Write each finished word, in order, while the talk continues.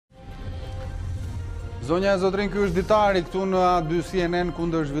Zonja e zotrin, ky është Ditari këtu në A2 CNN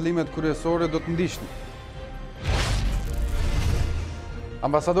kundër zhvillimet kryesore do të ndiqni.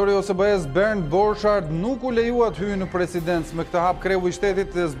 Ambasadori OSBE-s Bernd Borchardt nuk u lejuat hyjë në presidencë. Me këtë hap kreu i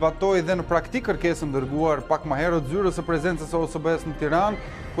shtetit zbatoi dhe në praktik kërkesën dërguar pak më herët zyrës së prezencës së OSBE-s në Tiranë,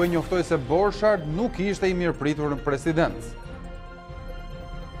 ku e njoftoi se Borchardt nuk ishte i mirëpritur në presidencë.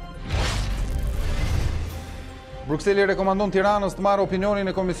 Brukseli rekomandon Tiranës të marrë opinionin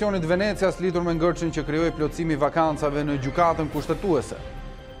e Komisionit Venecias lidhur me ngërçin që krijoi plotësimi i vakancave në gjykatën kushtetuese.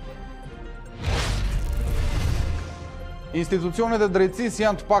 Institucionet e drejtësisë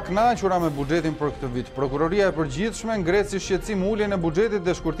janë të pakënaqura me buxhetin për këtë vit. Prokuroria e përgjithshme ngret si shqetësim uljen e buxhetit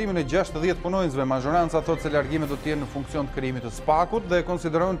dhe shkurtimin e 60 punonjësve. Majoranca thotë se largimet do të jenë në funksion të krijimit të spakut dhe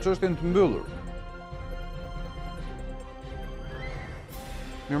konsiderojnë çështjen të mbyllur.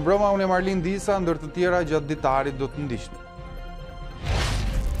 Mirëmbrëma, unë jam Arlin Disa, ndër të tjera gjatë ditarit do të ndiqni.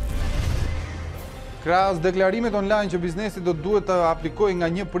 Krahas deklarimit online që biznesi do të duhet të aplikojë nga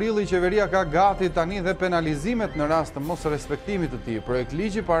 1 prilli, qeveria ka gati tani dhe penalizimet në rast të mos respektimit të tij. Projekt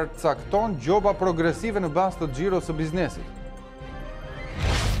ligji përcakton gjoba progresive në bazë të xhiros së biznesit.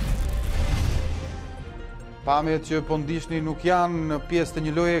 Pamjet që po ndiqni nuk janë në pjesë të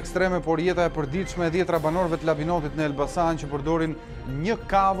një loje ekstreme, por jeta e përditshme e 10 banorëve të Labinotit në Elbasan që përdorin një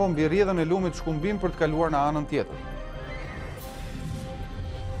kavo mbi rrjedhën e lumit Shkumbin për të kaluar në anën tjetër.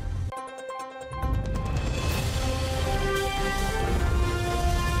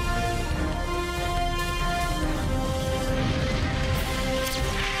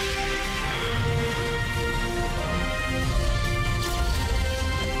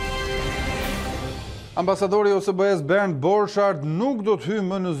 Ambasadori OSBE-s Bernd Borchardt nuk do të hyjë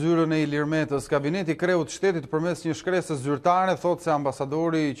më në zyrën e Ilir Metës. Kabineti kreut shtetit përmes një shkresë zyrtare thotë se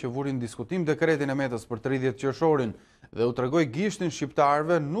ambasadori që vuri në diskutim dekretin e Metës për 30 qershorin dhe u tregoi gishtin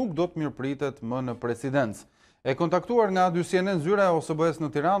shqiptarëve nuk do të mirëpritet më në presidencë. E kontaktuar nga A2 CNN zyra e OSBE-s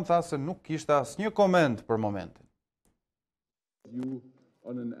në Tiranë tha se nuk kishte asnjë koment për momentin.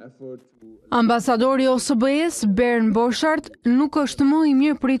 Ambasadori OSBE-s Bernd Borchardt nuk është më i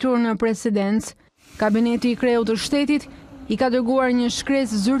mirëpritur në presidencë. Kabineti i kreut të shtetit i ka dërguar një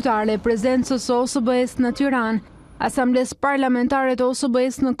shkresë zyrtare prezencës së OSBE-s në Tiranë, Asamblesë Parlamentare të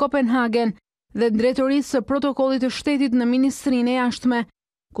OSBE-s në Kopenhagen dhe Drejtorisë së Protokollit të Shtetit në Ministrinë e Jashtme,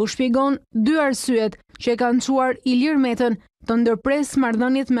 ku shpjegon 2 arsyet që e kanë çuar Ilir Metën të ndërpresë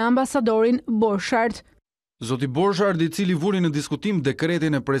marrëdhëniet me ambasadorin Borchardt. Zoti Borchardt, i cili vuri në diskutim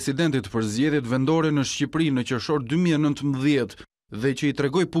dekretin e presidentit për zgjedhjet vendore në Shqipëri në qershor 2019, dhe që i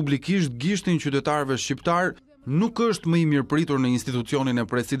tregoi publikisht gishtin qytetarëve shqiptar, nuk është më i mirëpritur në institucionin e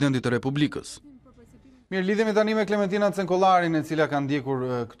presidentit të Republikës. Mirë, lidhemi tani me Klementina Cenkollarin, e cila ka ndjekur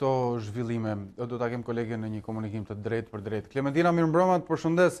këto zhvillime. Do ta kem kolegen në një komunikim të drejtë për drejtë. Klementina, mirëmbrëma, të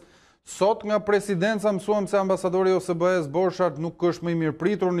përshëndes. Sot nga presidenca mësuam se ambasadori OSBE-s Borchardt nuk është më i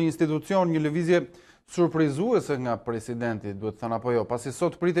mirëpritur në institucion, një lëvizje surprizuese nga presidenti, duhet thënë, apo jo? Pasi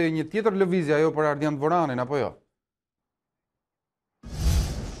sot pritej një tjetër lëvizje, ajo për Ardian Dvoranin, apo jo?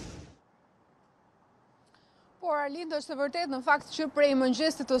 Por Arlindo, është e vërtet në fakt që prej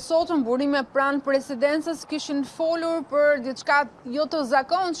mëngjesit të sotëm burime pranë presidencës kishin folur për diçka jo të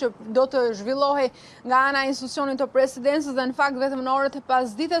zakonshme që do të zhvillohej nga ana e institucionit të presidencës dhe në fakt vetëm në orët e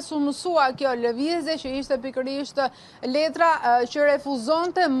pasdites u mësua kjo lëvizje që ishte pikërisht letra që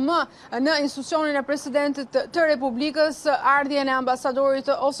refuzonte më në institucionin e presidentit të Republikës ardhjen e ambasadorit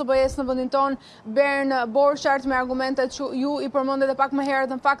të OSBE-s në vendin ton Bernd Borchardt me argumentet që ju i përmendët pak më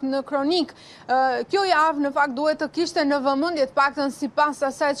herët në fakt në kronik. Kjo javë në fakt duhet të kishte në vëmendje të paktën sipas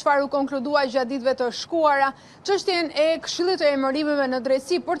asaj çfarë u konkludua gjatë ditëve të shkuara, çështjen e Këshillit të Emërimeve në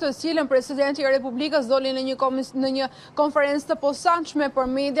drejtësi për të cilën presidenti i Republikës doli në një konferencë të posaçme për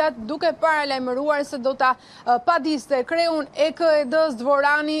mediat, duke paralajmëruar se do ta padiste kreun e KED-s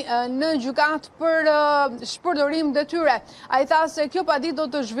Dvorani në gjykatë për shpërdorim detyre. Ai tha se kjo paditë do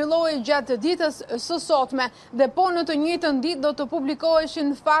të zhvillohej gjatë ditës së sotme dhe po në të njëjtën ditë do të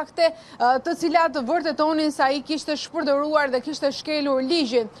publikoheshin fakte të cilat vërtetonin se ai kishte shpërdoruar dhe kishte shkelur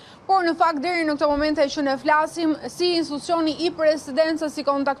ligjin. Por në fakt deri në këtë momente që ne flasim, si institucioni i presidencës i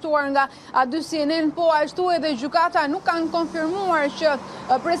kontaktuar nga A2 CNN, po ashtu edhe gjykata nuk kanë konfirmuar që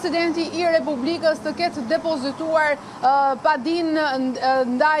presidenti i Republikës të ketë depozituar padinë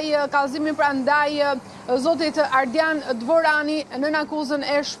ndaj kallëzimin pra ndaj zotit Ardian Dvorani në akuzën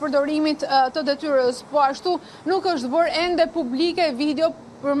e shpërdorimit të detyrës. Po ashtu nuk është bërë ende publike video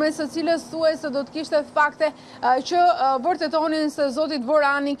përmes së cilës thuaj se do të kishte fakte që vërtetonin se zoti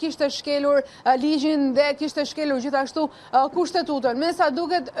Dvorani kishte shkelur ligjin dhe kishte shkelur gjithashtu kushtetutën. Me sa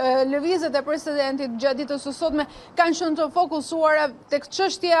duket, lëvizjet e presidentit gjatë ditës së sotme kanë qenë të fokusuara tek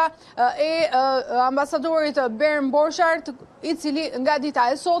çështja e ambasadorit Bernd Borchardt, i cili nga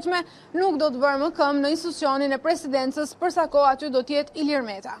dita e sotme nuk do të vërë më këmbë në institucionin e presidencës, përsa kohë aty do të jetë Ilir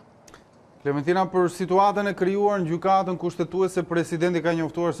Meta. Klementina, për situatën e krijuar në gjykatën kushtetuese, presidenti ka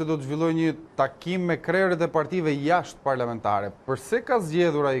njoftuar se do të zhvillojë një takim me krerët e partive jashtë parlamentare. Përse ka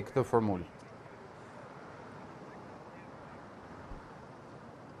zgjedhur ai këtë formulë?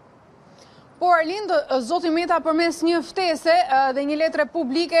 Por Arlind, zoti Meta përmes një ftese dhe një letre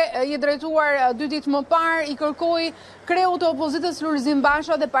publike i drejtuar 2 ditë më parë i kërkoi kreut të opozitës Lulzim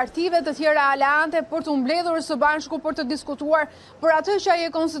Basha dhe partive të tjera aleante për të mbledhur së bashku për të diskutuar për atë që ai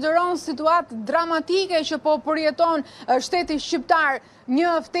e konsideron situatë dramatike që po përjeton shteti shqiptar.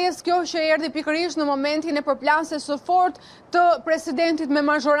 Një ftesë kjo që erdhi pikërisht në momentin e përplasjes së fortë të presidentit me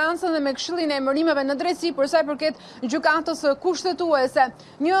mazhorancën dhe me Këshillin e Emërimeve në drejtësi për sa i përket gjykatës kushtetuese.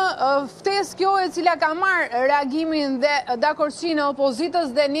 Një ftesë kjo e cila ka marrë reagimin dhe dakordsinë e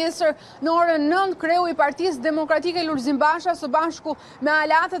opozitës dhe nesër në orën 9 kreu i Partisë Demokratike Lulzim Basha së bashku me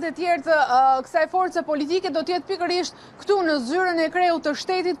aleatët e tjerë të kësaj force politike do të jetë pikërisht këtu në zyrën e kreut të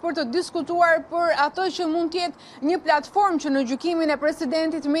shtetit për të diskutuar për atë që mund të jetë një platformë që në gjykimin e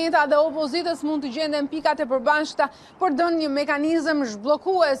presidentit Meta dhe opozitës mund të gjenden pikat e përbashkëta për dhënë një mekanizëm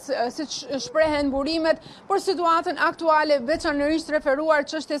zhbllokues, siç shprehen burimet, për situatën aktuale, veçanërisht referuar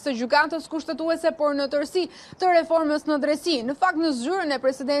çështjes së gjykatës kushtetuese, por në tërësi të reformës në drejtësi. Në fakt, në zyrën e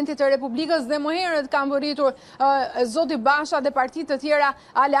presidentit të Republikës dhe më herët kanë vëritur zoti Basha dhe partitë të tjera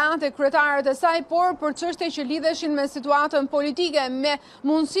aleante kryetarët e saj, por për çështje që lidheshin me situatën politike, me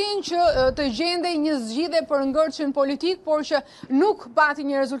mundësinë që të gjendej një zgjidhje për ngërçin politik, por që nuk pati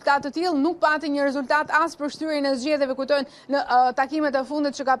një rezultat të tillë, nuk pati një rezultat as për shtyrjen e zgjedhjeve, kujtojnë në takimet e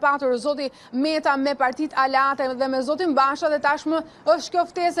fundit që ka patur zoti Meta me partitë aleate dhe me zotin Basha, dhe tashmë është kjo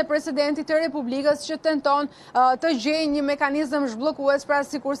ftesë e presidentit të Republikës që tenton të gjejë një mekanizëm zhbllokues, pra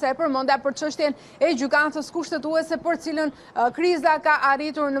sikurse e përmendja për çështjen e gjykatës kushtetuese, për cilën kriza ka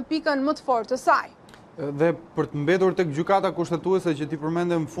arritur në pikën më të fortë të saj. Dhe për të mbetur tek gjykata kushtetuese që ti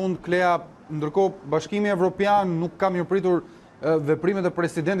përmende në fund, Klea, ndërkohë Bashkimi Evropian nuk ka mirëpritur veprimet e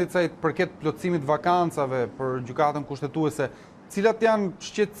presidentit sa i përket plotësimit vakancave për gjykatën kushtetuese. Cilat janë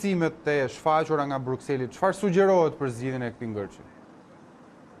shqetësimet e shfaqura nga Brukseli? Çfarë sugjerohet për zgjidhjen e këtij ngërçi?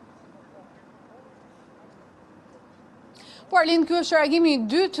 Po Arlind, ky është reagimi i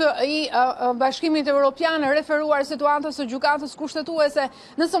dytë i Bashkimit Evropian referuar situatës së gjykatës kushtetuese.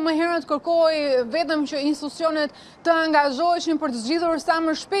 Nëse më herët kërkoi vetëm që institucionet të angazhoheshin për të zgjidhur sa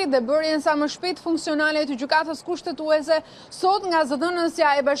më shpejt dhe bërjen sa më shpejt funksionale të gjykatës kushtetuese, sot nga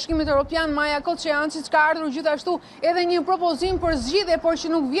zëdhënësja e Bashkimit Evropian Maja Koçeançi ka ardhur gjithashtu edhe një propozim për zgjidhje, por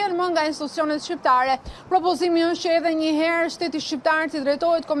që nuk vjen më nga institucionet shqiptare. Propozimi është që edhe një herë shteti shqiptar të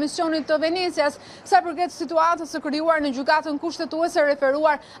drejtohet Komisionit të Venecias sa përket situatës së krijuar në gjykatën kushtetuese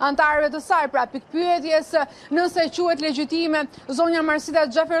referuar antarëve të saj, pra pikpyetjes nëse quhet legjitime zonja Marsita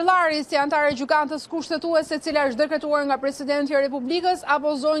Xhaferllari si antare e gjykatës kushtetuese, e cila është dekretuar nga presidenti i Republikës,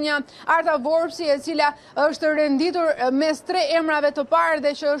 apo zonja Arta Vorpsi, e cila është renditur mes 3 emrave të parë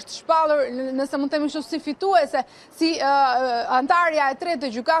dhe që është shpallur, nëse mund të themi kështu, si fituese, si antarja e tretë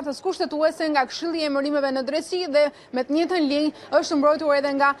të gjykatës kushtetuese nga Këshilli i Emërimeve në drejtësi, dhe me të njëjtën linjë është mbrojtur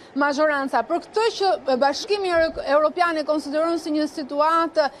edhe nga mazhoranca. Për këtë që Bashkimi Evropian e konsideron si një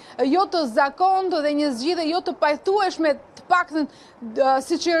situatë jo të zakontë dhe një zgjidhje jo të pajtueshme, të paktën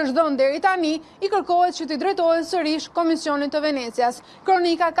siç është dhënë deri tani, i kërkohet që të drejtohet sërish Komisionit të Venecias.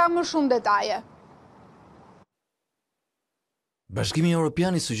 Kronika ka më shumë detaje. Bashkimi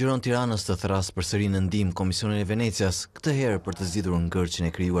Evropian i sugjeron Tiranës të thërrasë përsëri në ndihmë Komisionin e Venecias, këtë herë për të zgjidhur ngërçin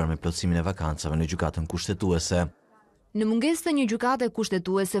e krijuar me plotësimin e vakancave në gjykatën kushtetuese. Në mungesë të një gjykate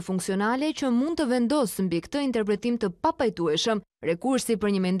kushtetuese funksionale që mund të vendosë mbi këtë interpretim të papajtueshëm, rekursi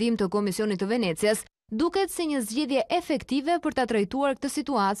për një mendim të Komisionit të Venecias duket si një zgjidhje efektive për ta trajtuar këtë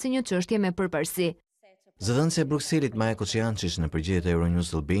situatë si një çështje me përparësi. Zëdhënësja e Brukselit Maja Koçeançi në përgjigje të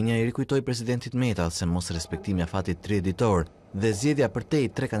Euronews Albania i rikujtoi presidentit Meta se mos respektimi i afatit 3 ditor dhe zgjedhja për te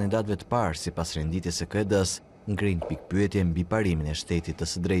 3 kandidatëve të parë sipas renditjes së KED-s ngrin pikpyetje mbi parimin e shtetit të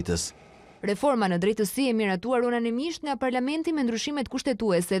së drejtës. Reforma në drejtësi e miratuar unanimisht nga Parlamenti me ndryshimet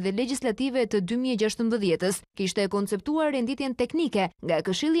kushtetuese dhe legjislative të 2016-s, kishte konceptuar renditjen teknike nga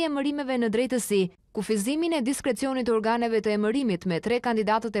Këshilli i Emërimeve në drejtësi, kufizimin e diskrecionit të organeve të emërimit me 3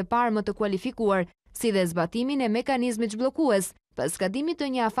 kandidatët e parë më të kualifikuar, si dhe zbatimin e mekanizmit zhbllokues, pas skadimit të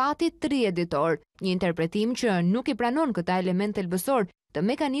një afati 3 ditor, një interpretim që nuk i pranon këta element thelbësor të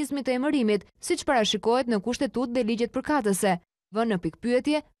mekanizmit të emërimit, siç parashikohet në kushtetutë dhe ligjet përkatëse, vënë në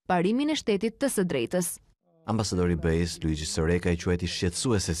pikpyetje parimin e shtetit të së drejtës. Ambasadori BE-s Luigi Soreka i quajti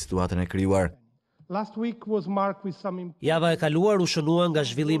shqetësuese situatën e krijuar. Java e kaluar u shënua nga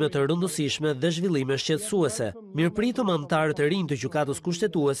zhvillime të rëndësishme dhe zhvillime shqetësuese. Mirëpritëm anëtarët e rinj të gjykatës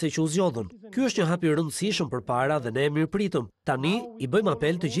kushtetuese që u zgjodhën. Ky është një hap i rëndësishëm përpara dhe ne e mirëpritëm. Tani i bëjmë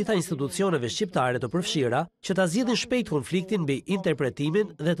apel të gjitha institucioneve shqiptare të përfshira që ta zgjidhin shpejt konfliktin mbi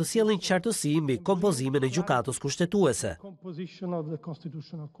interpretimin dhe të sjellin qartësi mbi kompozimin e gjykatës kushtetuese.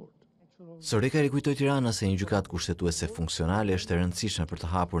 Soreka rikujtoi Tiranës se një gjykatë kushtetuese funksionale është e rëndësishme për të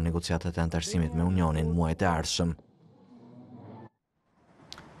hapur negociatat e antarësimit me Unionin muajt e ardhshëm.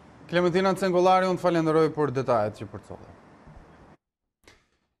 Klementina Cengollari, unë të falenderoj për detajet që përcollë.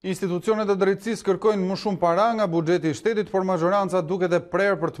 Institucionet e drejtësisë kërkojnë më shumë para nga buxheti i shtetit, por majoranca duket e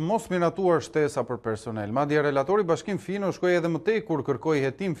prerë për të mos miratuar shtesa për personel. Madje relatori Bashkim Fino shkoi edhe më tej kur kërkoi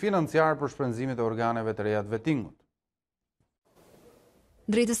hetim financiar për shpenzimet e organeve të reja të vettingut.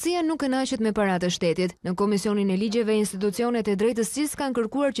 Drejtësia nuk kënaqet me paratë e shtetit. Në Komisionin e Ligjeve, institucionet e drejtësisë kanë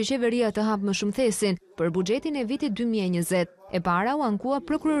kërkuar që qeveria të hapë më shumë thesin për buxhetin e vitit 2020. E para u ankua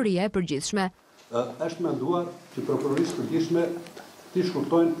Prokuroria e Përgjithshme. Është menduar që Prokurorisë Përgjithshme t'i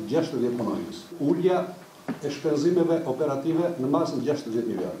shkurtojnë 60 punonjës. Ulja e shpenzimeve operative në masën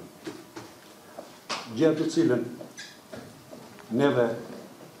 60 milionë. Gjë të cilën neve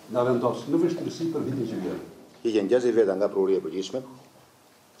na vendos në vështirësi për vitin që vjen. Ikën 60 veta nga Prokuroria e Përgjithshme,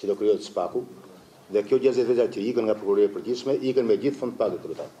 që do krijohet spaku, dhe kjo 60 veta që ikën nga Prokuroria e Përgjithshme, ikën me gjithë fond pagë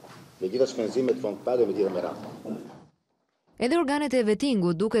kryetar. Me gjitha shpenzimet fond pagë, me gjitha merat. Edhe organet e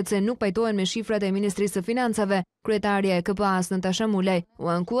vettingut duket se nuk pajtohen me shifrat e Ministrisë së Financave. Kryetaria e KPA-s Natasha Mulej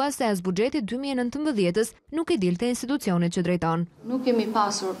u ankua se as buxheti 2019-s nuk i dilte institucionit që drejton. Nuk kemi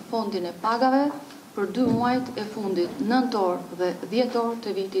pasur fondin e pagave për 2 muajt e fundit, nëntor dhe dhjetor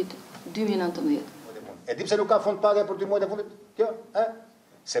të vitit 2019. E di pse nuk ka fond paga për 2 muajt e fundit? Kjo,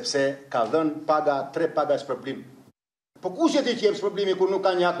 sepse ka dhënë paga 3 paga shpërblim. Po kush e di që jep shpërblimi kur nuk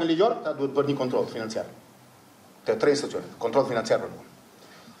ka një akt në ligjor, ta duhet bërë një kontroll financiar. Të 3 institucione, kontroll financiar për punë.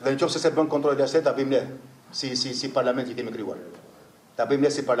 Dhe nëse se bën kontroll i ashtet, ta bëjmë ne si parlament që kemi krijuar. Ta bëjmë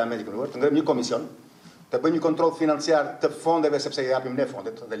ne si parlament i krijuar, të ngremë një komision, të bëjmë një kontroll financiar të fondeve sepse i japim ne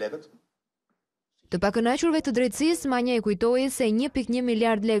fondet dhe lekët. Të pakënaqurve të drejtësisë, Manja e kujtoi se 1.1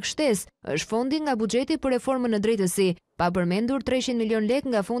 miliard lekë shtesë është fondi nga buxheti për reformën në drejtësi, pa përmendur 300 milion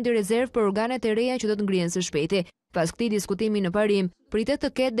lekë nga fondi rezervë për organet e reja që do të ngrihen së shpejti. Pas këtij diskutimi në parim, pritet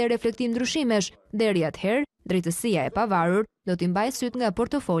të ketë dhe reflektim ndryshimesh, deri atëherë, drejtësia e pavarur do t'i mbajë syt nga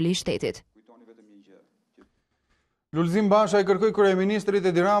portofoli i shtetit. Lulzim Basha i kërkoi kryeministrit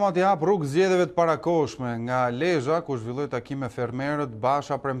Edi Rama të hap rrugë zgjedhjeve të parakohshme. Nga Lezhë, ku zhvilloi takim me fermerët,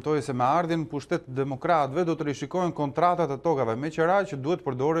 Basha premtoi se me ardhin pushtet të demokratëve do të rishikohen kontratat e tokave me qera që duhet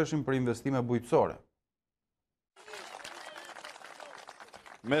përdoreshin për investime bujqësore.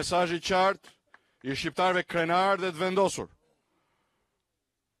 Mesazhi i qartë i shqiptarëve krenar dhe të vendosur,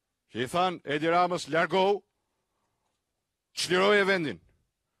 që i thanë Edi Ramës largohu, çliroje vendin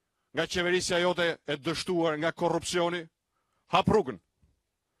nga qeverisja jote e dështuar nga korrupsioni, hap rrugën.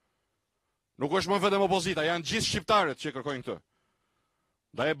 Nuk është më vetëm opozita, janë gjithë shqiptarët që kërkojnë këtë.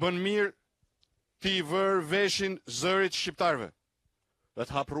 Da e bën mirë ti vër veshin zërit shqiptarëve dhe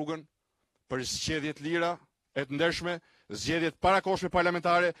të hap rrugën për zgjedhjet lira e të ndershme, zgjedhjet parakohshme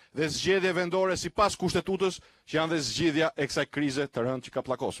parlamentare dhe zgjedhje vendore sipas kushtetutës, që janë dhe zgjidhja e kësaj krize të rëndë që ka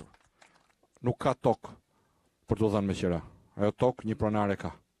pllakosur. Nuk ka tokë për të dhënë me qera. Ajo tokë një pronare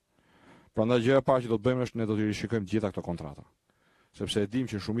ka. Prandaj gjëja e parë që do të bëjmë është ne do të rishikojmë gjitha këto kontrata. Sepse e dim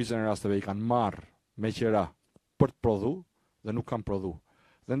që në shumicën e rasteve i kanë marrë me qera për të prodhu dhe nuk kanë prodhu.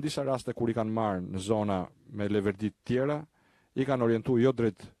 Dhe në disa raste kur i kanë marrë në zona me leverdi të tjera, i kanë orientuar jo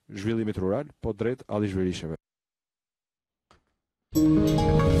drejt zhvillimit rural, po drejt allizhvirisheve.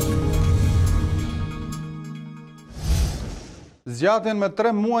 Zgjatjen me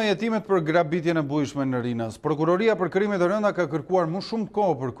 3 muaj hetimet për grabitjen e bujshme në Rinas. Prokuroria për krimet e rënda ka kërkuar më shumë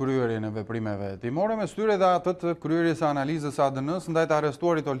kohë për kryerjen e veprimeve hetimore, me styre dhe atë të kryerjes së analizës së ADN-s ndaj të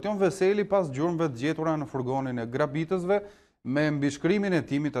arrestuarit Oltion Veseli pas gjurmëve të gjetura në furgonin e grabitësve me mbishkrimin e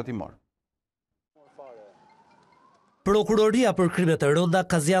hetimit hetimor. Prokuroria për krimet e rënda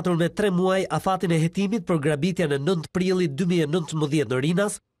ka zgjatur me 3 muaj afatin e hetimit për grabitjen e 9 prillit 2019 në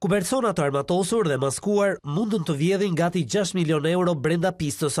Rinas, ku persona të armatosur dhe maskuar mundën të vjedhin gati 6 milion euro brenda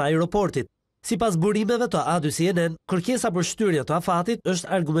pistës së aeroportit. Sipas burimeve të A2CNN, kërkesa për shtyrje të afatit është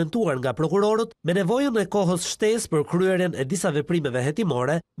argumentuar nga prokurorët me nevojën e kohës shtesë për kryerjen e disa veprimeve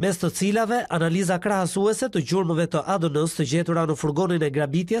hetimore, mes të cilave analiza krahasuese të gjurmëve të ADN-s të gjetura në furgonin e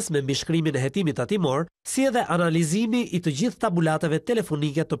grabitjes me mbishkrimin e hetimit tatimor, si edhe analizimi i të gjithë tabulateve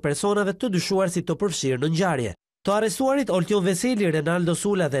telefonike të personave të dyshuar si të përfshirë në ngjarje. Të arrestuarit Oltion Veseli, Renaldo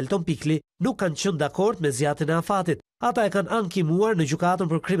Sula dhe Elton Pikli nuk kanë qenë dakord me zgjatjen e afatit. Ata e kanë ankimuar në gjykatën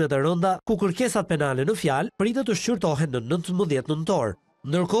për krime të rënda, ku kërkesat penale në fjalë pritet të shqyrtohen në 19 nëntor.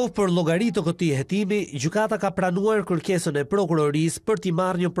 Ndërkohë, për llogari të këtij hetimi, gjykata ka pranuar kërkesën e prokurorisë për t'i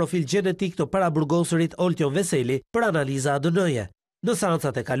marrë një profil gjenetik të paraburgosurit Oltion Veseli për analiza ADN-je. Në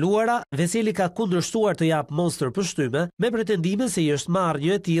seancat e kaluara, Veseli ka kundërshtuar të japë monster pështyme me pretendime se i është marrë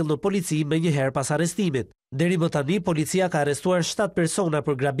një e tillë në polici me njëherë pas arrestimit. Deri më tani, policia ka arrestuar 7 persona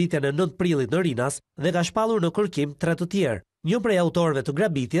për grabitjen e 9 prillit në Rinas dhe ka shpallur në kërkim 3 të tjerë. Një prej autorëve të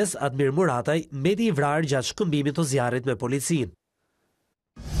grabitjes, Admir Murataj, mbeti i vrarë gjatë shkëmbimit të zjarrit me policinë.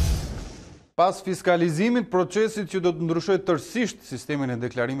 Pas fiskalizimit, procesit që do të ndryshojë tërësisht sistemin e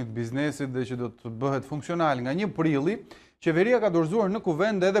deklarimit biznesit dhe që do të bëhet funksional nga 1 prilli, qeveria ka dorëzuar në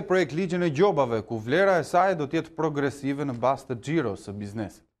kuvend edhe projekt ligjin e gjobave, ku vlera e saj do të jetë progresive në bazë të xhiros së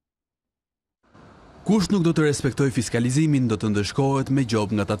biznesit. Kush nuk do të respektojë fiskalizimin do të ndëshkohet me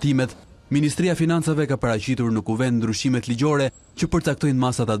gjobë nga tatimet. Ministria e Financave ka paraqitur në kuvend ndryshimet ligjore që përcaktojnë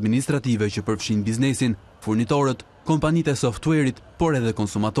masat administrative që përfshin biznesin, furnitorët, kompanitë e softwareit, por edhe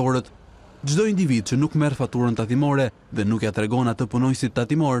konsumatorët. Çdo individ që nuk merr faturën tatimore dhe nuk ja tregon atë punonjësit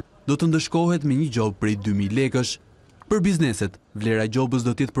tatimor, do të ndëshkohet me një gjobë prej 2000 lekësh. Për bizneset, vlera e gjobës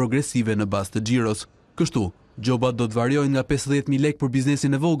do të jetë progresive në bazë të xhiros. Kështu, gjobat do të variojnë nga 50.000 lekë për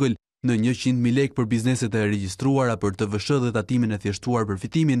biznesin e vogël në 100.000 lekë për bizneset e regjistruara për TVSH dhe tatimin e thjeshtuar për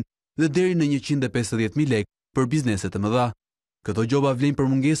fitimin dhe deri në 150.000 lekë për bizneset e mëdha. Këto gjoba vlen për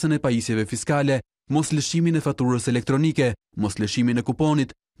mungesën e pajisjeve fiskale, mos lëshimin e faturës elektronike, mos lëshimin e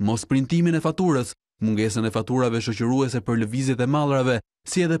kuponit, mos printimin e faturës, mungesën e faturave shoqëruese për lëvizjet e mallrave,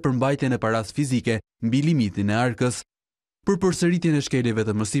 si edhe për mbajtjen e paras fizike mbi limitin e arkës. Për përsëritjen e shkeljeve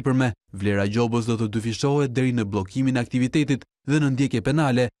të mësipërme, vlera gjobës do të dyfishohet deri në bllokimin e aktivitetit dhe në ndjekje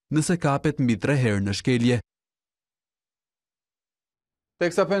penale nëse kapet mbi 3 herë në shkelje.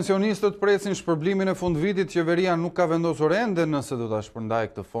 Teksa pensionistët presin shpërblimin e fundvitit, qeveria nuk ka vendosur ende nëse do ta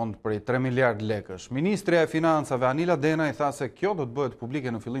shpërndajë këtë fond prej 3 miliard lekësh. Ministria e Financave Anila Denaj tha se kjo do të bëhet publike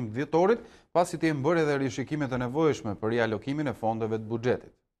në fillim të dhjetorit, pasi të jenë bërë edhe rishikimet e nevojshme për rialokimin e fondeve të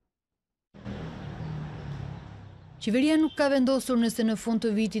buxhetit. Qeveria nuk ka vendosur nëse në fund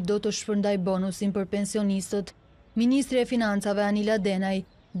të vitit do të shpërndaj bonusin për pensionistët. Ministri e Financave Anila Denaj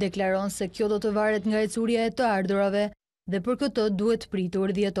deklaron se kjo do të varet nga ecuria e të ardhurave dhe për këtë duhet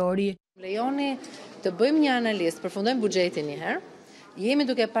pritur dhjetori. Lejoni të bëjmë një analizë, përfundojmë buxhetin një herë. Jemi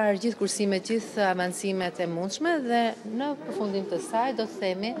duke parë gjithë kursimet, gjithë avancimet e mundshme dhe në përfundim të saj do të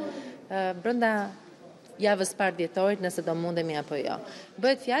themi brenda javës parë dhjetorit nëse do mundemi apo jo.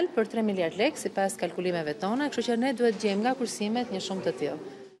 Bëhet fjalë për 3 miliard lekë sipas kalkulimeve tona, kështu që ne duhet gjejmë nga kursimet një shumë të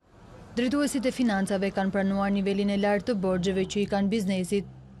tillë. Drejtuesit e financave kanë pranuar nivelin e lartë të borxheve që i kanë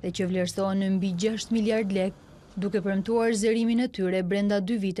biznesit dhe që vlerësohen në mbi 6 miliard lekë, duke premtuar zërimin e tyre brenda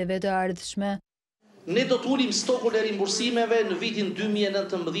 2 viteve të ardhshme. Ne do të ulim stokun e rimbursimeve në vitin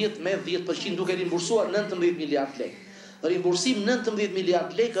 2019 me 10% duke rimbursuar 19 miliard lekë. Rimbursim 19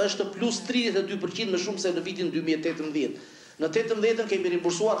 miliard lekë është plus 32% më shumë se në vitin 2018. Në 2018 kemi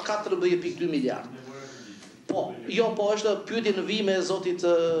rimbursuar 14.2 miliard. Po është pyetje në vime e zotit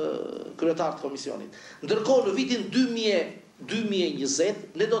kryetar të komisionit. Ndërkohë në vitin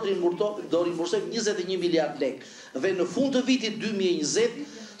 2020 ne do rimbursojmë 21 miliard lekë dhe në fund të vitit 2020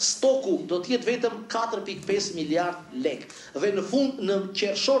 stoku do të jetë vetëm 4.5 miliard lekë dhe në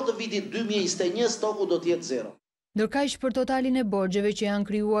qershor të vitit 2021 stoku do të jetë 0. Ndërkaq për totalin e borxheve që janë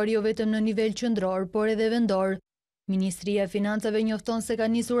krijuar jo vetëm në nivel qendror, por edhe vendor, Ministria e Financave njofton se ka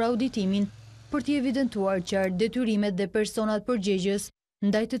nisur auditimin për t'i evidentuar qartë detyrimet dhe personat përgjegjës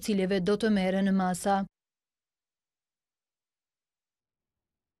ndaj të cilëve do të merren në masa.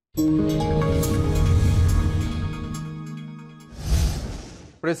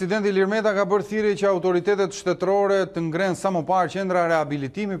 Presidenti Ilir Meta ka bërë thirrje që autoritetet shtetërore të ngrenë sa më parë qendra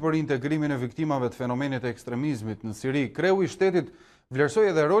rehabilitimi për integrimin e viktimave të fenomenit të ekstremizmit në Siri. Kreu i shtetit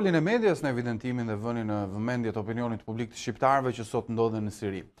vlerësoi edhe rolin e medias në evidentimin dhe vënien në vëmendje të opinionit publik të shqiptarëve që sot ndodhen në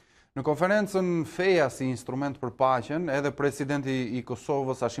Siri. Në konferencën Feja si instrument për paqen, edhe presidenti i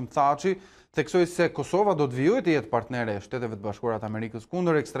Kosovës Hashim Thaçi theksoi se Kosova do të vijojë të jetë partnere e Shteteve të Bashkuara të Amerikës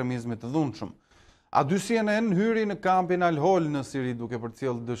kundër ekstremizmit të dhunshëm. A2CNN hyri në kampin Al-Hol në Siri duke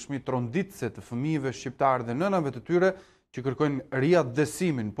përcjellë dëshmi tronditëse të fëmijëve shqiptar dhe nënave të tyre që kërkojnë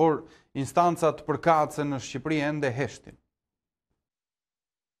riaddesimin, por instancat përkatëse në Shqipëri ende heshtin.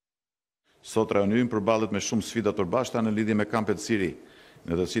 Sot rajoni ynë përballet me shumë sfida të përbashkëta në lidhje me kampet Siri,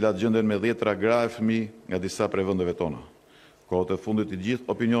 në të cilat gjenden me dhjetëra gra e fëmijë nga disa prej vendeve tona. Kohët e fundit i gjithë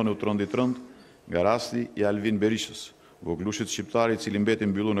opinioni u trondit rënd nga rasti i Alvin Berishës, voglushit shqiptar i cili mbeti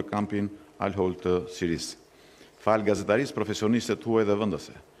mbyllur në kampin Al-Hol të Siris. Fal gazetarisë profesioniste huaj dhe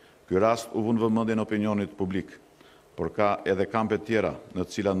vendase. Ky rast u vënë vëmendjen opinionit publik, por ka edhe kampe tjera në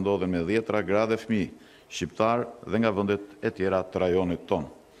të cilat ndodhen me dhjetëra gra dhe fëmijë shqiptar dhe nga vendet e tjera të rajonit ton.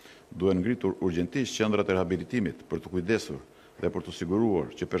 Duhen ngritur urgjentisht qendrat e rehabilitimit për të kujdesur dhe për të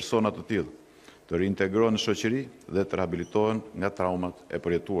siguruar që persona të tillë të reintegrohen në shoqëri dhe të rehabilitohen nga traumat e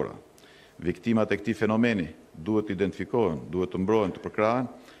përjetuara. Viktimat e këtij fenomeni duhet të identifikohen, duhet të mbrohen, të përkrahen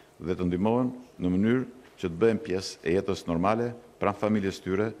dhe të ndihmohen në mënyrë që të bëhen pjesë e jetës normale pranë familjes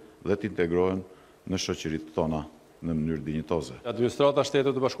tyre dhe të integrohen në shoqëritë tona në mënyrë dinjitoze. Administrata e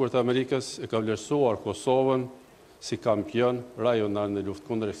Shtetit të Bashkuar të Amerikës e ka vlerësuar Kosovën si kampion rajonal në luftë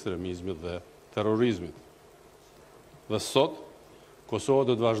kundër ekstremizmit dhe terrorizmit. Dhe sot, Kosova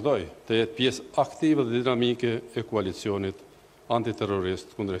do të vazhdoj të jetë pjesë aktive dhe dinamike e koalicionit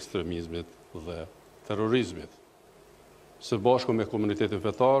antiterrorist kundër ekstremizmit dhe terrorizmit. Së bashku me komunitetin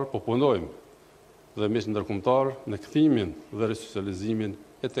fetar, po punojmë dhe mes ndërkombëtar në kthimin dhe resocializimin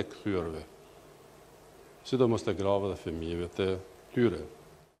e të kthyrëve, sidomos të grave dhe fëmijëve të tyre.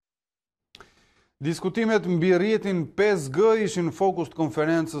 Diskutimet mbi rrjetin 5G ishin në fokus të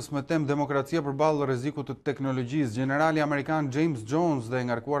konferencës me temë demokracia përballë rrezikut të teknologjisë. Generali amerikan James Jones dhe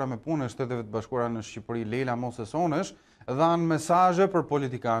ngarkuara me punë e Shteteve të Bashkuara në Shqipëri Leila Mosesonesh dhanë mesazhe për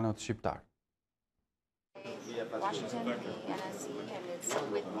politikanët shqiptar.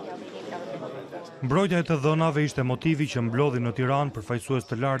 Mbrojtja e të dhënave ishte motivi që mblodhi në Tiranë përfaqësues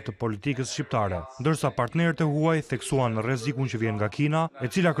të lartë të politikës shqiptare, ndërsa partnerët e huaj theksuan rrezikun që vjen nga Kina, e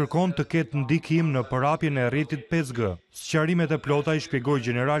cila kërkon të ketë ndikim në përhapjen e rrjetit 5G. Sqarimet e plota i shpjegoi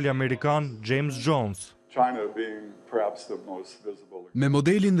generali amerikan James Jones. Me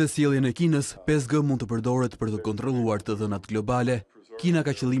modelin dhe sjelljen e Kinës, 5G mund të përdoret për të kontrolluar të dhënat globale. Kina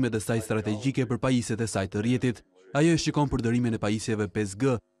ka qëllimet e saj strategjike për pajisjet e saj të rrjetit. Ajo e shikon përdorimin e pajisjeve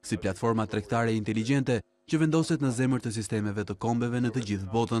 5G si platforma tregtare inteligjente që vendoset në zemër të sistemeve të kombeve në të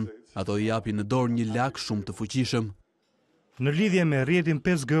gjithë botën. Ato i japin në dorë një lak shumë të fuqishëm. Në lidhje me rrjetin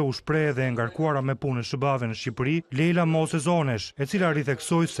 5G u shpreh edhe e ngarkuara me punë shëbave në Shqipëri, Leila Mosesonesh, e cila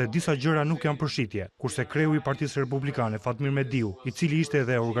ritheksoi se disa gjëra nuk janë përshitje, kurse kreu i Partisë Republikane Fatmir Mediu, i cili ishte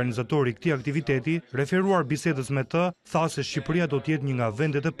edhe organizatori i këtij aktiviteti, referuar bisedës me të, tha se Shqipëria do të jetë një nga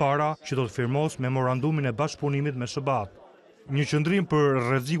vendet e para që do të firmos memorandumin e bashkëpunimit me SBA. Një qëndrim për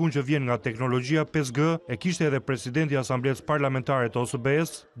rrezikun që vjen nga teknologjia 5G e kishte edhe presidenti i Asamblesë Parlamentare të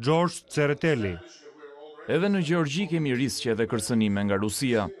OSBE-s, George Tsereteli. Edhe në Gjeorgji kemi riskje dhe kërcënime nga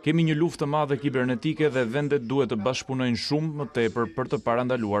Rusia. Kemi një luftë të madhe kibernetike dhe vendet duhet të bashkëpunojnë shumë më tepër për të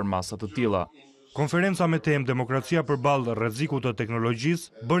parandaluar masa të tilla. Konferenca me temë demokracia përballë rrezikut të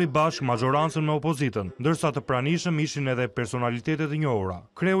teknologjisë bëri bashkë majorancën me opozitën, ndërsa të pranishëm ishin edhe personalitetet e njohura.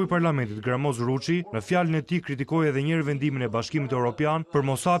 Kreu i Parlamentit Gramoz Ruçi në fjalën e tij kritikoi edhe një herë vendimin e Bashkimit Evropian për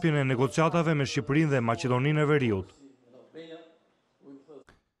moshapjen e negociatave me Shqipërinë dhe Maqedoninë e Veriut.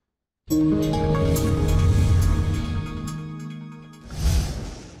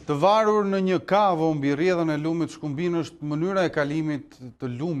 Të varur në një kavë mbi rrjedhën e lumit Shkumbin është mënyra e kalimit të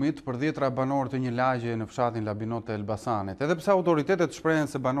lumit për 10 banorë të një lagje në fshatin Labinot të Elbasanit. Edhe pse autoritetet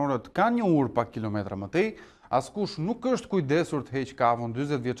shprehen se banorët kanë një urë pak kilometra më tej, askush nuk është kujdesur të heqë kavën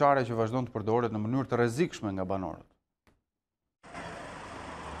 40 vjeçare që vazhdon të përdoret në mënyrë të rrezikshme nga banorët.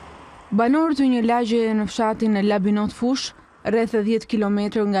 Banorët e një lagje në fshatin Labinot Fush, rreth 10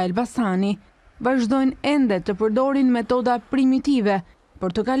 kilometër nga Elbasani, vazhdojnë ende të përdorin metoda primitive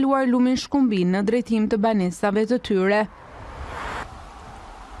për të kaluar lumin Shkumbin në drejtim të banesave të tyre.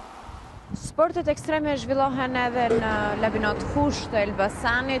 Sportet ekstreme zhvillohen edhe në Labinot Fush të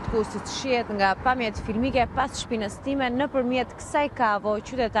Elbasanit, ku siç shihet nga pamjet filmike pas shpinës time, nëpërmjet kësaj kavo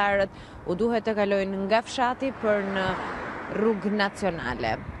qytetarët u duhet të kalojnë nga fshati për në rrugë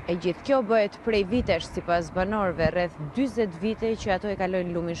nacionale. E gjithë kjo bëhet prej vitesh, sipas banorëve, rreth 40 vite që ato e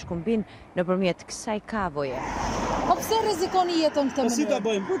kalojnë lumin Shkumbin nëpërmjet kësaj kavoje. Po pse rrezikoni jetën këtë mënyrë? Si ta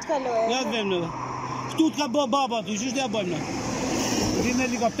bëjmë? Ku të kalojë? Ja të vëmë ne. Ktu të ka bë baba aty, ç'është ja bëjmë ne? Vim me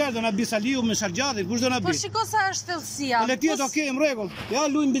helikopter do na bi Saliu me Sharxhatin, kush do na bi? Po shiko sa është thellësia. Le të jetë okay, në rregull. Ja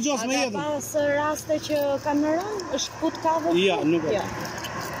luajmë bigjos me jetën. Pas raste që kanë rënë, është put kavë? Ja, nuk e.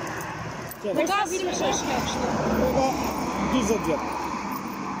 Në ka vime që është kjo kështu? Ka 20 vjet.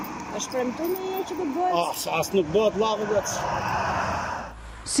 Është premtuar në një që do bëhet? As nuk bëhet lavë vetë.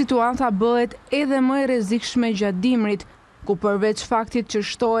 Situata bëhet edhe më e rrezikshme gjatë dimrit, ku përveç faktit që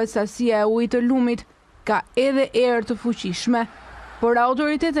shtohet sasia e ujit të lumit, ka edhe erë të fuqishme. Por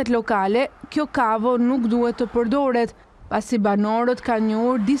autoritetet lokale, kjo kavo nuk duhet të përdoret, pasi banorët kanë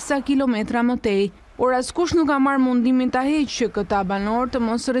njohur disa kilometra më tej, por askush nuk ka marrë mundimin ta heqë këta banorë të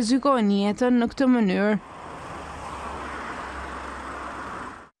mos rrezikojnë jetën në këtë mënyrë.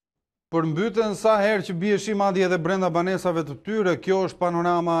 Përmbyten sa herë që bie shi madje edhe brenda banesave të tyre, kjo është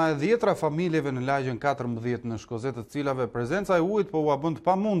panorama e 10 familjeve në lagjen 14 në Shkozet, të cilave prezenca e ujit po ua bën të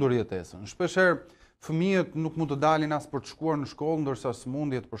pamundur jetesën. Shpeshherë fëmijët nuk mund të dalin as për të shkuar në shkollë, ndërsa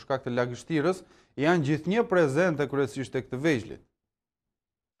sëmundjet për shkak të lagështirës janë gjithnjë prezente kryesisht tek të vegjëlit.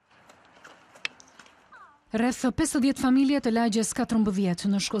 Rreth 50 familje të lagjes 14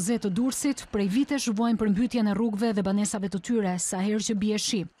 në Shkozet të Durrësit prej vitesh vuajnë përmbytjen e rrugëve dhe banesave të tyre sa herë që bie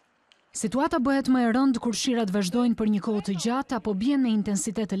shi. Situata bëhet më e rëndë kur shirat vazhdojnë për një kohë të gjatë apo bien në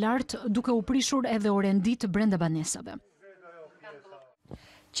intensitet të lartë, duke u prishur edhe orendit brenda banesave.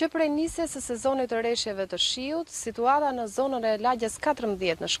 Që prej nisjes së sezonit të rreshjeve të shiut, situata në zonën e lagjes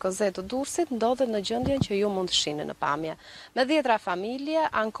 14 në Shkozet të Durrësit ndodhet në gjendjen që ju mund të shihni në pamje. Me 10 familje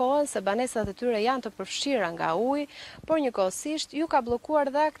ankohen se banesat e tyre janë të përfshira nga uji, por njëkohësisht ju ka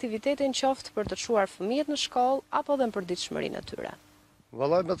bllokuar dhe aktivitetin qoftë për të çuar fëmijët në shkollë apo dhe në përditshmërinë e tyre.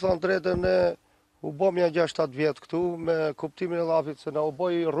 Vallaj me thonë drejtën, ne u bom ja 6-7 vjetë këtu me kuptimin e llafit se na u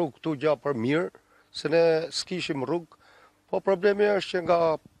boj rrugë këtu gja për mirë, se ne s'kishim rrugë, po problemi është që nga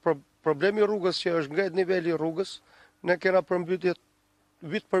problemi rrugës që është ngret niveli rrugës, ne kena përmbytje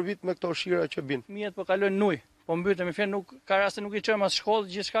vit për vit me këto shira që bin. Fëmijët po kalojnë në ujë, po mbyten me fen nuk ka raste nuk i çojmë as shkollë,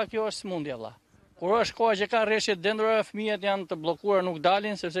 gjithçka kjo është smundje valla. Kur është koha që ka rreshje dendrore, fëmijët janë të bllokuar, nuk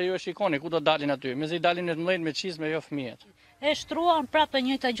dalin sepse ju shikoni ku do dalin aty, mezi dalin në 11 me çizme jo fëmijët. E shtruan prapë të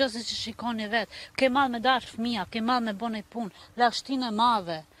njëjta gjë si shikoni vetë. Ke mall me dash fëmia, ke mall me bënë punë, lagështinë e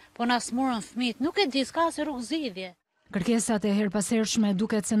madhe, po na smurën fëmijët, nuk e di s'ka si rrugë zgjidhje. Kërkesat e herpasershme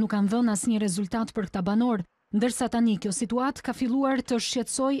duket se nuk kanë dhënë asnjë rezultat për këta banorë, ndërsa tani kjo situatë ka filluar të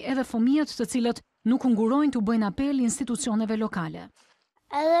shqetësojë edhe fëmijët të cilët nuk ngurojnë të bëjnë apel institucioneve lokale.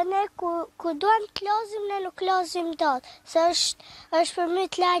 Edhe ne ku duam të lozim, ne nuk lozim dot, se është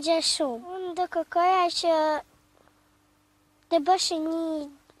përmbyt lagja shumë. Unë do kërkoja që të bëshin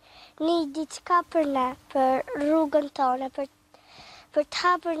një diçka për ne, për rrugën tonë, për të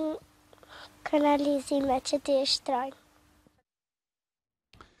hapur kanalizime që t'i shtrojnë.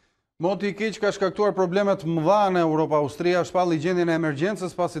 Moti i keq ka shkaktuar problemet mëdha në Europë. Austria shpalli gjendjen e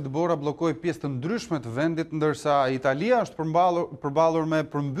emergjencës pasi dëbora bllokoi pjesë të ndryshme të vendit, ndërsa Italia është përballur me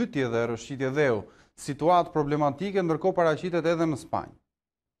përmbytje dhe rrëshqitje dheu. Situatë problematike ndërkohë paraqitet edhe në Spanjë.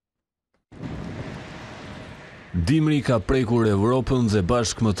 Dimri ka prekur Europën dhe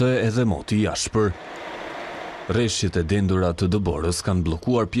bashkë më të edhe moti i ashpër. Rreshqjet e dendura të dëborës kanë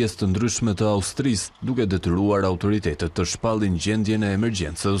bllokuar pjesë të ndryshme të Austrisë, duke detyruar autoritetet të shpallin gjendjen e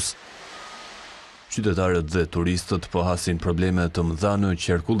emergjencës. Qytetarët dhe turistët po hasin probleme të mëdha në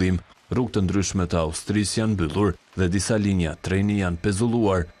qarkullim, rrugë të ndryshme të Austrisë janë mbyllur dhe disa linja treni janë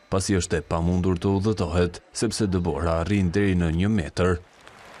pezulluar, pasi është e pamundur të udhëtohet, sepse dëbora arrin deri në 1 metër.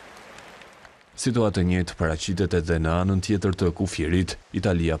 Situatë e njëjtë paraqitet edhe në anën tjetër të kufirit.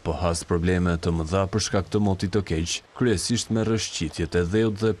 Italia po has probleme të mëdha për shkak të motit të keq, kryesisht me rrëshqitjet e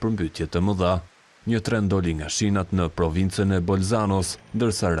dheut dhe përmbytje të mëdha. Një tren doli nga shinat në provincën e Bolzanos,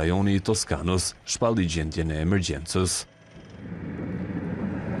 ndërsa rajoni i Toskanës shpalli gjendjen e emergjencës.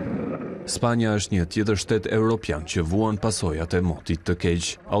 Spanja është një tjetër shtet evropian që vuan pasojat e motit të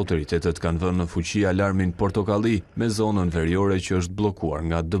keq. Autoritetet kanë vënë në fuqi alarmin portokalli me zonën veriore që është bllokuar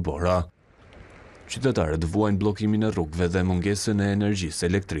nga dëbora. Qytetarët vuajnë bllokimin e rrugëve dhe mungesën e energjisë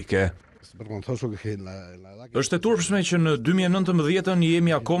elektrike. Është e turpshme që në 2019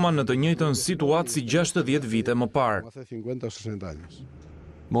 jemi akoma në të njëjtën situatë si 60 vite më parë.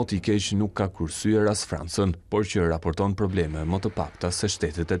 Moti i keq nuk ka kursyer as Francën, por që raporton probleme më të pakta se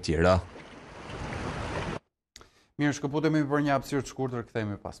shtetet e tjera. Mirë, shkëputemi për një hapësirë të shkurtër,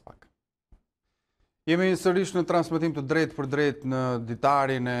 kthehemi pas pak. Jemi sërish në transmetim të drejt për drejt në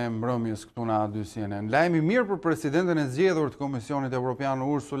Ditarin e mbrëmjes këtu në A2 CNN. Lajmi mirë për presidenten e zgjedhur të Komisionit Evropian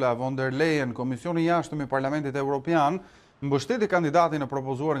Ursula von der Leyen. Komisioni i jashtëm i Parlamentit Evropian mbështeti kandidatin e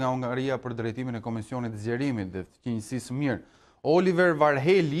propozuar nga Hungaria për drejtimin e Komisionit të Zgjerimit dhe Qenësisë Mirë. Oliver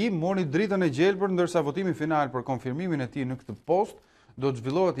Varhelyi mori dritën e gjelbër, ndërsa votimi final për konfirmimin e tij në këtë post do të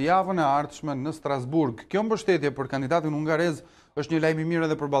zhvillohet javën e ardhshme në Strasburg. Kjo mbështetje për kandidatin hungarez është një lajm i mirë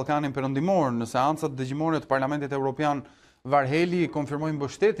edhe për Ballkanin Perëndimor. Në seancat dëgjimore të Parlamentit Evropian, Varhelyi konfirmoi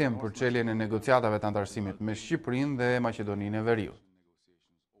mbështetjen për çeljen e negociatave të antarësimit me Shqipërinë dhe Maqedoninë e Veriut.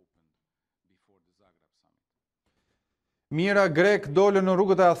 Mira grek dolën në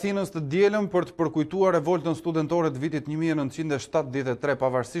rrugët e Athinës të dielën për të përkujtuar revoltën studentore të vitit 1973,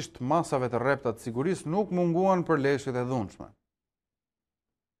 pavarësisht masave të rrepta të sigurisë, nuk munguan për leshjet e dhunshme.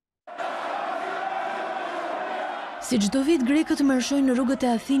 Si çdo vit, grekët marshojnë në rrugët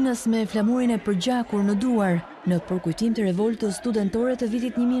e Athinës me flamurin e përgjakur në duar, në përkujtim të revoltës studentore të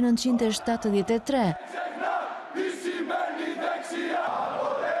vitit 1973.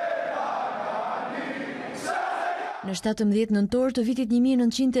 Në 17 nëntor të vitit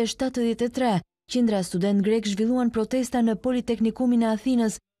 1973, qindra student grek zhvilluan protesta në Politeknikumin e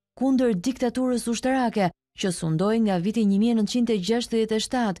Athinës kundër diktaturës ushtarake, që sundoi nga viti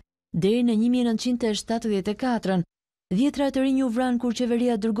 1967 deri në 1974. Dhjetra të rinj u vranë kur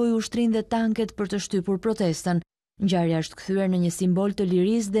qeveria dërgoi ushtrin dhe tanket për të shtypur protestën. Ngjarja është kthyer në një simbol të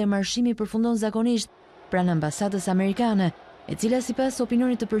lirisë dhe marshimi përfundon zakonisht pranë ambasadës amerikane, e cila sipas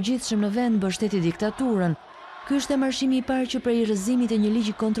opinionit të përgjithshëm në vend mbështeti diktaturën. Ky ishte marshimi i parë që prej rrëzimit e një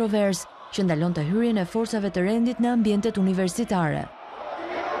ligji kontrovers që ndalonte hyrjen e forcave të rendit në ambientet universitare.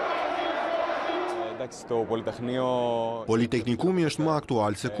 Politeknikumi është më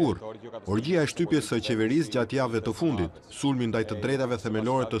aktual se kur. Orgjia e shtypjes së qeverisë gjatë javëve të fundit, sulmi ndaj të drejtave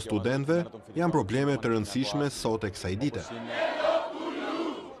themelore të studentëve, janë probleme të rëndësishme sot e kësaj dite.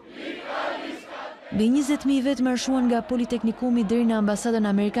 Mbi 20.000 vetë marshuan nga Politeknikumi deri në ambasadën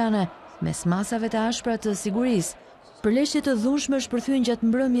amerikane, mes masave të ashpra të sigurisë. Përleshje të dhunshme shpërthyen gjatë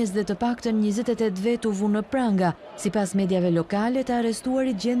mbrëmjes dhe të paktën 28 vetë u vunë në pranga. Sipas mediave lokale, të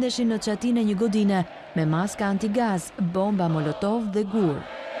arrestuarit gjendeshin në çatinë e një godine me maska antigaz, bomba molotov dhe gur.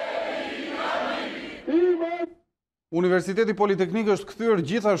 Universiteti Politeknik është kthyer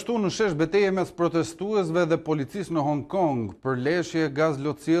gjithashtu në shesh betejë mes protestuesve dhe policisë në Hong Kong. Përleshje, gaz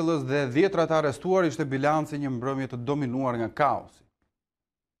lotësiellës dhe dhjetra të arrestuar ishte bilanci një mbrëmje të dominuar nga kaosi.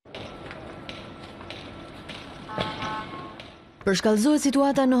 Përshkallëzohet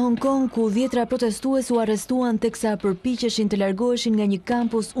situata në Hong Kong, ku dhjetra protestues u arrestuan teksa përpiqeshin të largoheshin nga një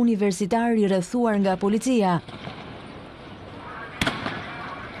kampus universitar i rrethuar nga policia.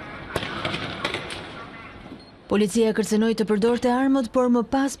 Policia kërcënoi të përdorte armët, por më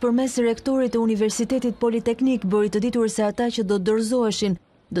pas përmes rektorit të Universitetit Politeknik bëri të ditur se ata që do dorëzoheshin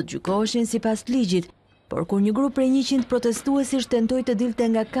do të gjykoheshin sipas ligjit. Por kur një grup prej 100 protestuesish tentoi të dilte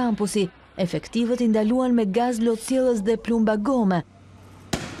nga kampusi, efektivët i ndaluan me gaz lotësiellës dhe plumba gome.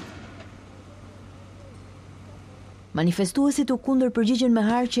 Manifestuesit u kundërpërgjigjen me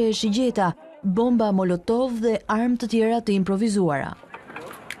harqe e shigjeta, bomba molotov dhe armë të tjera të improvizuara.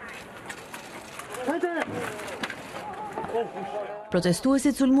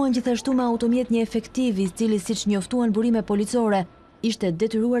 Protestuesit sulmuan gjithashtu me automjet një efektiv, i cili siç njoftuan burime policore, ishte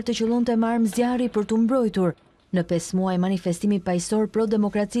detyruar të qëllonte me armë zjarri për t'u mbrojtur. Në 5 muaj manifestimi paqësor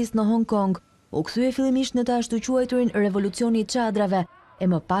pro-demokracisë në Hong Kong u kthye fillimisht në të ashtu quajturin revolucioni i çadrave, e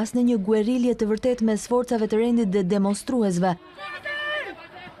më pas në një guerilje të vërtet mes forcave të rendit dhe demonstruesve.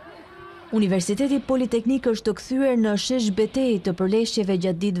 Universiteti Politeknik është të kthyer në shesh betejë të përleshjeve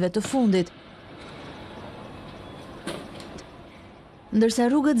gjatë ditëve të fundit. Ndërsa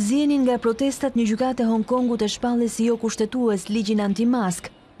rrugët zjenin nga protestat, një gjykate Hong Kongut e shpalli si jo kushtetues ligjin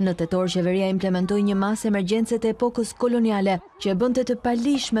anti-mask. Në tetor, qeveria implementoi një masë emergjence të epokës koloniale që e bënte të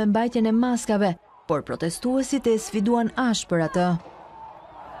palishme mbajtjen e maskave, por protestuesit e sfiduan ashpër atë.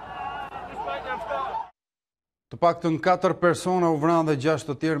 Të paktën 4 persona u vranë dhe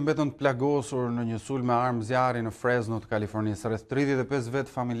 6 të tjerë mbetën të plagosur në një sulm me armë zjarri në Fresno të Kalifornisë. Rreth 35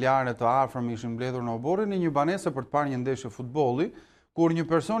 vetë familjare të afërm ishin mbledhur në oborrin e një banese për të parë një ndeshje futbolli, kur një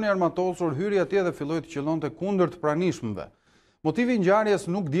person i armatosur hyri atje dhe filloi të qëllonte kundër të pranishmëve. Motivi i ngjarjes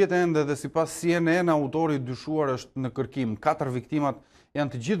nuk dihet ende dhe sipas CNN, autori i dyshuar është në kërkim. 4 viktimat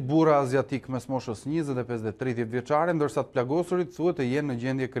janë të gjithë burra aziatik mes moshës 25 dhe 30 vjeçare, ndërsa të plagosurit thuhet të jenë në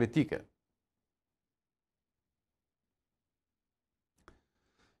gjendje kritike.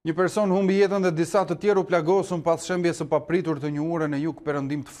 Një person humbi jetën dhe disa të tjerë u plagosën pas shembjes së papritur të njohur në jug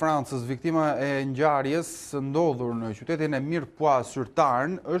perëndim të Francës. Viktima e ngjarjes ndodhur në qytetin e Mirepoix sur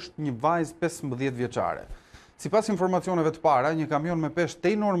Tarn është një vajzë 15 vjeçare. Sipas informacioneve të para, një kamion me peshë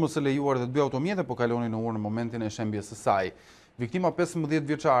tej normës së lejuar dhe 2 automjete po kalonin në urë në momentin e shembjes së saj. Viktima 15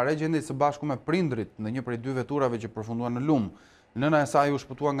 vjeçare gjendej së bashku me prindrit në një prej 2 veturave që përfunduan në lum. Nëna e saj u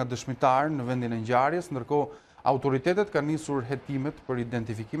shpëtua nga dëshmitar në vendin e ngjarjes, ndërkohë autoritetet kanë nisur hetimet për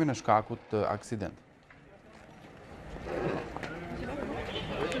identifikimin e shkakut të aksidentit.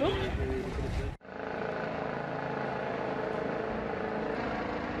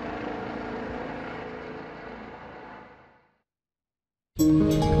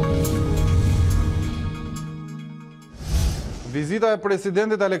 Vizita e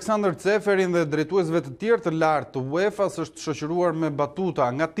presidentit Aleksandr Ceferin dhe drejtuesve të tjerë të lartë të UEFA-s është shoqëruar me batuta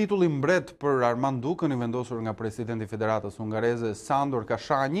nga titulli mbret për Armand Dukën, i vendosur nga presidenti i Federatës Hungareze Sandor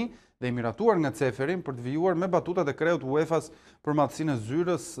Kashanyi dhe i miratuar nga Ceferin për të vijuar me batutat e kreut UEFA-s për madhësinë e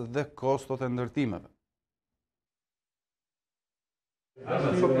zyrës dhe kostot e ndërtimeve. I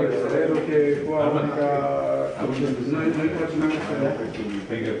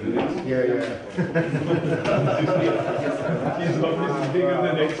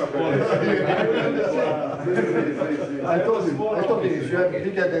told him, you have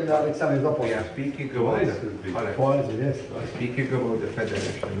bigger than Alexander Dopol. Yeah, speaking about the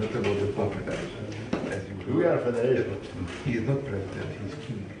federation, not about the confederation. We are a federation. He is not president, he is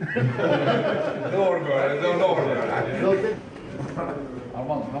king.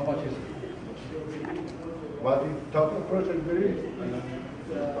 Armand, how much is it? What is total project there is?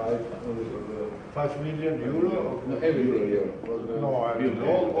 5 million euro? No, every euro. No, I mean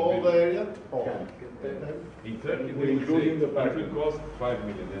all the area? Oh. In Turkey, including the parking cost, 5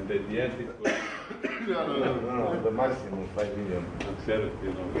 million, and at the end it was... No, the maximum 5 million. Accept,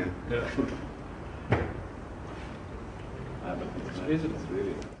 you know. Yeah. But it's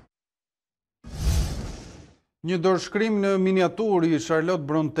really... Një dorëshkrim në miniatur i Charlotte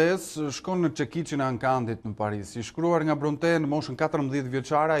Brontes shkon në çekiçin e Ankandit në Paris. I shkruar nga Bronte në moshën 14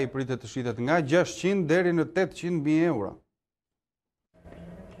 vjeçare, ai pritet të shitet nga 600 deri në 800.000 euro.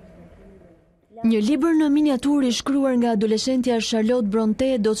 Një libër në miniatur i shkruar nga adoleshentja Charlotte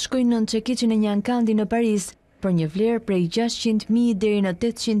Bronte do të shkojnë në çekiçin e një Ankandi në Paris për një vlerë prej 600.000 deri në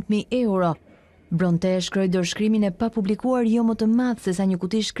 800.000 euro. Bronte shkroi dorëshkrimin e papublikuar jo më të madh se sa një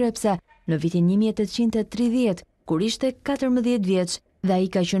kuti shkrepse në vitin 1830, kur ishte 14 vjeç dhe ai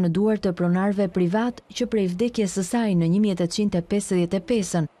ka qenë në duar të pronarëve privat që prej vdekjes së saj në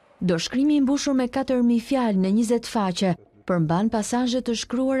 1855. Dorëshkrimi i mbushur me 4000 fjalë në 20 faqe përmban pasazhe të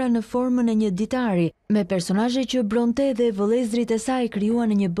shkruara në formën e një ditari, me personazhe që Bronte dhe vëllezërit e saj krijuan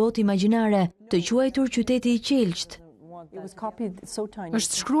në një botë imagjinare të quajtur Qyteti i Qelçt.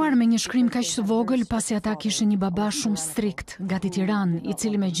 Është shkruar me një shkrim kaq të vogël pasi ata kishin një baba shumë strikt, gati tiran, i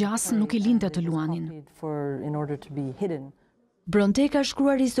cili me gjas nuk i linte të luanin. Bronte ka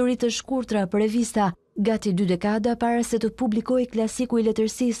shkruar histori të shkurtra për revista, gati 2 dekada para se të publikojë klasiku i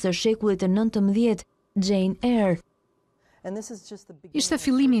letërsisë së shekullit të 19, Jane Eyre. Ishte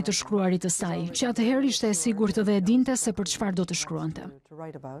fillimi i të shkruarit të saj, që atëherë ishte e sigurt dhe e dinte se për çfarë do të shkruante.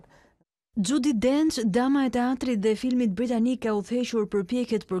 Judi Dench, dama e teatrit dhe filmit britanik, ka udhëhequr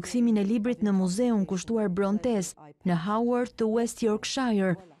përpjekjet për kthimin e librit në muzeun kushtuar Brontes në Haworth të West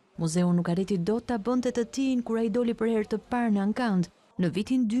Yorkshire. Muzeu nuk arriti dot ta bënte të tijin kur ai doli për herë të parë në Ankand në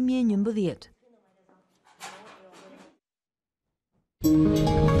vitin 2011.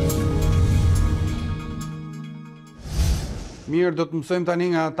 Mirë, do të mësojmë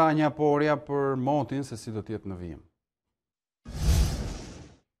tani nga Tanja Porja për motin se si do të jetë në vijim.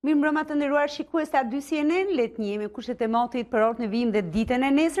 Mirëmbrëma të nderuar shikues të A2 CNN, le të njihemi kushtet e motit për orën e vijim dhe ditën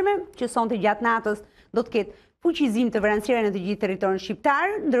e nesërme, që sonte gjatë natës do të ketë fuqizim të vranësira në të gjithë territorin shqiptar,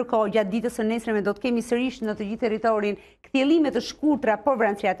 ndërkohë gjatë ditës së nesërme do të kemi sërish në të gjithë territorin kthjellime të shkurtra por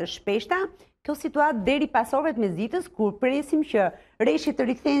vranësira të shpeshta. Kjo situatë deri pas orëve të mesditës, kur presim që rreshtet të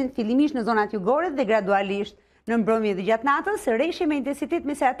rikthehen fillimisht në zonat jugore dhe gradualisht në mbrëmje dhe gjatë natës, rreshje me intensitet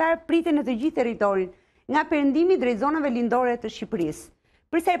mesatar priten në të gjithë territorin, nga perëndimi drejt zonave lindore të Shqipërisë.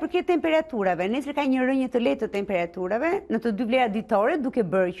 Për sa i përket temperaturave, nesër ka një rënje të lehtë të temperaturave në të dy vlerat ditore, duke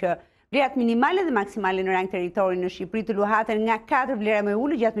bërë që vlerat minimale dhe maksimale në rang territori në Shqipëri të luhaten nga 4 vlera më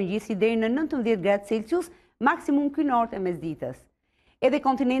ulë gjatë mëngjesit deri në 19 gradë Celsius, maksimum kynorët e mesditës. Edhe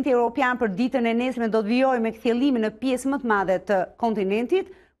kontinenti evropian për ditën e nesërme do të vijojë me kthjellime në pjesë më të madhe të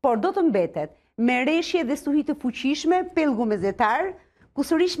kontinentit, por do të mbetet me rreshje dhe stuhi të fuqishme, pellgu mesatar, ku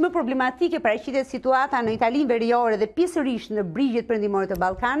sërish më problematike paraqitet situata në Italinë veriore dhe pjesërisht në brigjet perëndimore të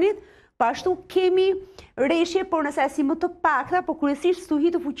Ballkanit, pashtu kemi rreshje por në sasi më të pakta, por kryesisht stuhi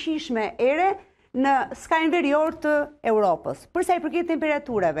të fuqishme ere në skajin verior të Europës. Për sa i përket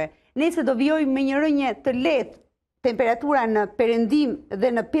temperaturave, nesër do vijojmë me një rënje të lehtë temperatura në perëndim dhe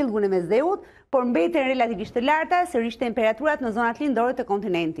në pellgun e mesdheut, por mbeten relativisht të larta sërish temperaturat në zonat lindore të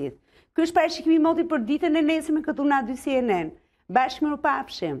kontinentit. Ky është parashikimi i motit për ditën e nesërme këtu në A2 CNN.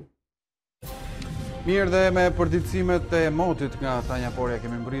 Bashkëmirupafshim. Mirë, dhe me përditësimet e motit nga Tanja Porja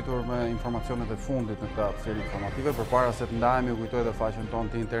kemi mbritur me informacionet e fundit në këtë seri informative. Përpara se të ndajemi, ju kujtoj dhe faqen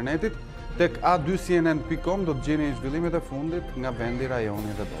tonë të internetit. Tek a2cnn.com do të gjeni zhvillimet e fundit nga vendi,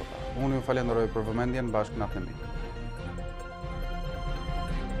 rajoni dhe bota. Unë ju falenderoj për vëmendjen, bashkë natën e mirë.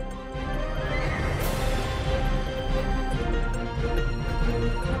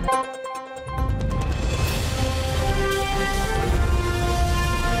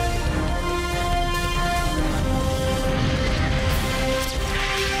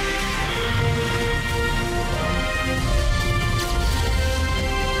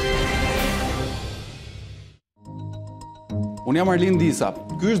 Unë jam Arlin Disa.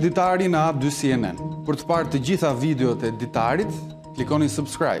 Ky është Ditari në A2 CNN. Për të parë të gjitha videot e Ditarit, klikoni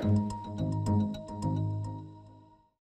subscribe.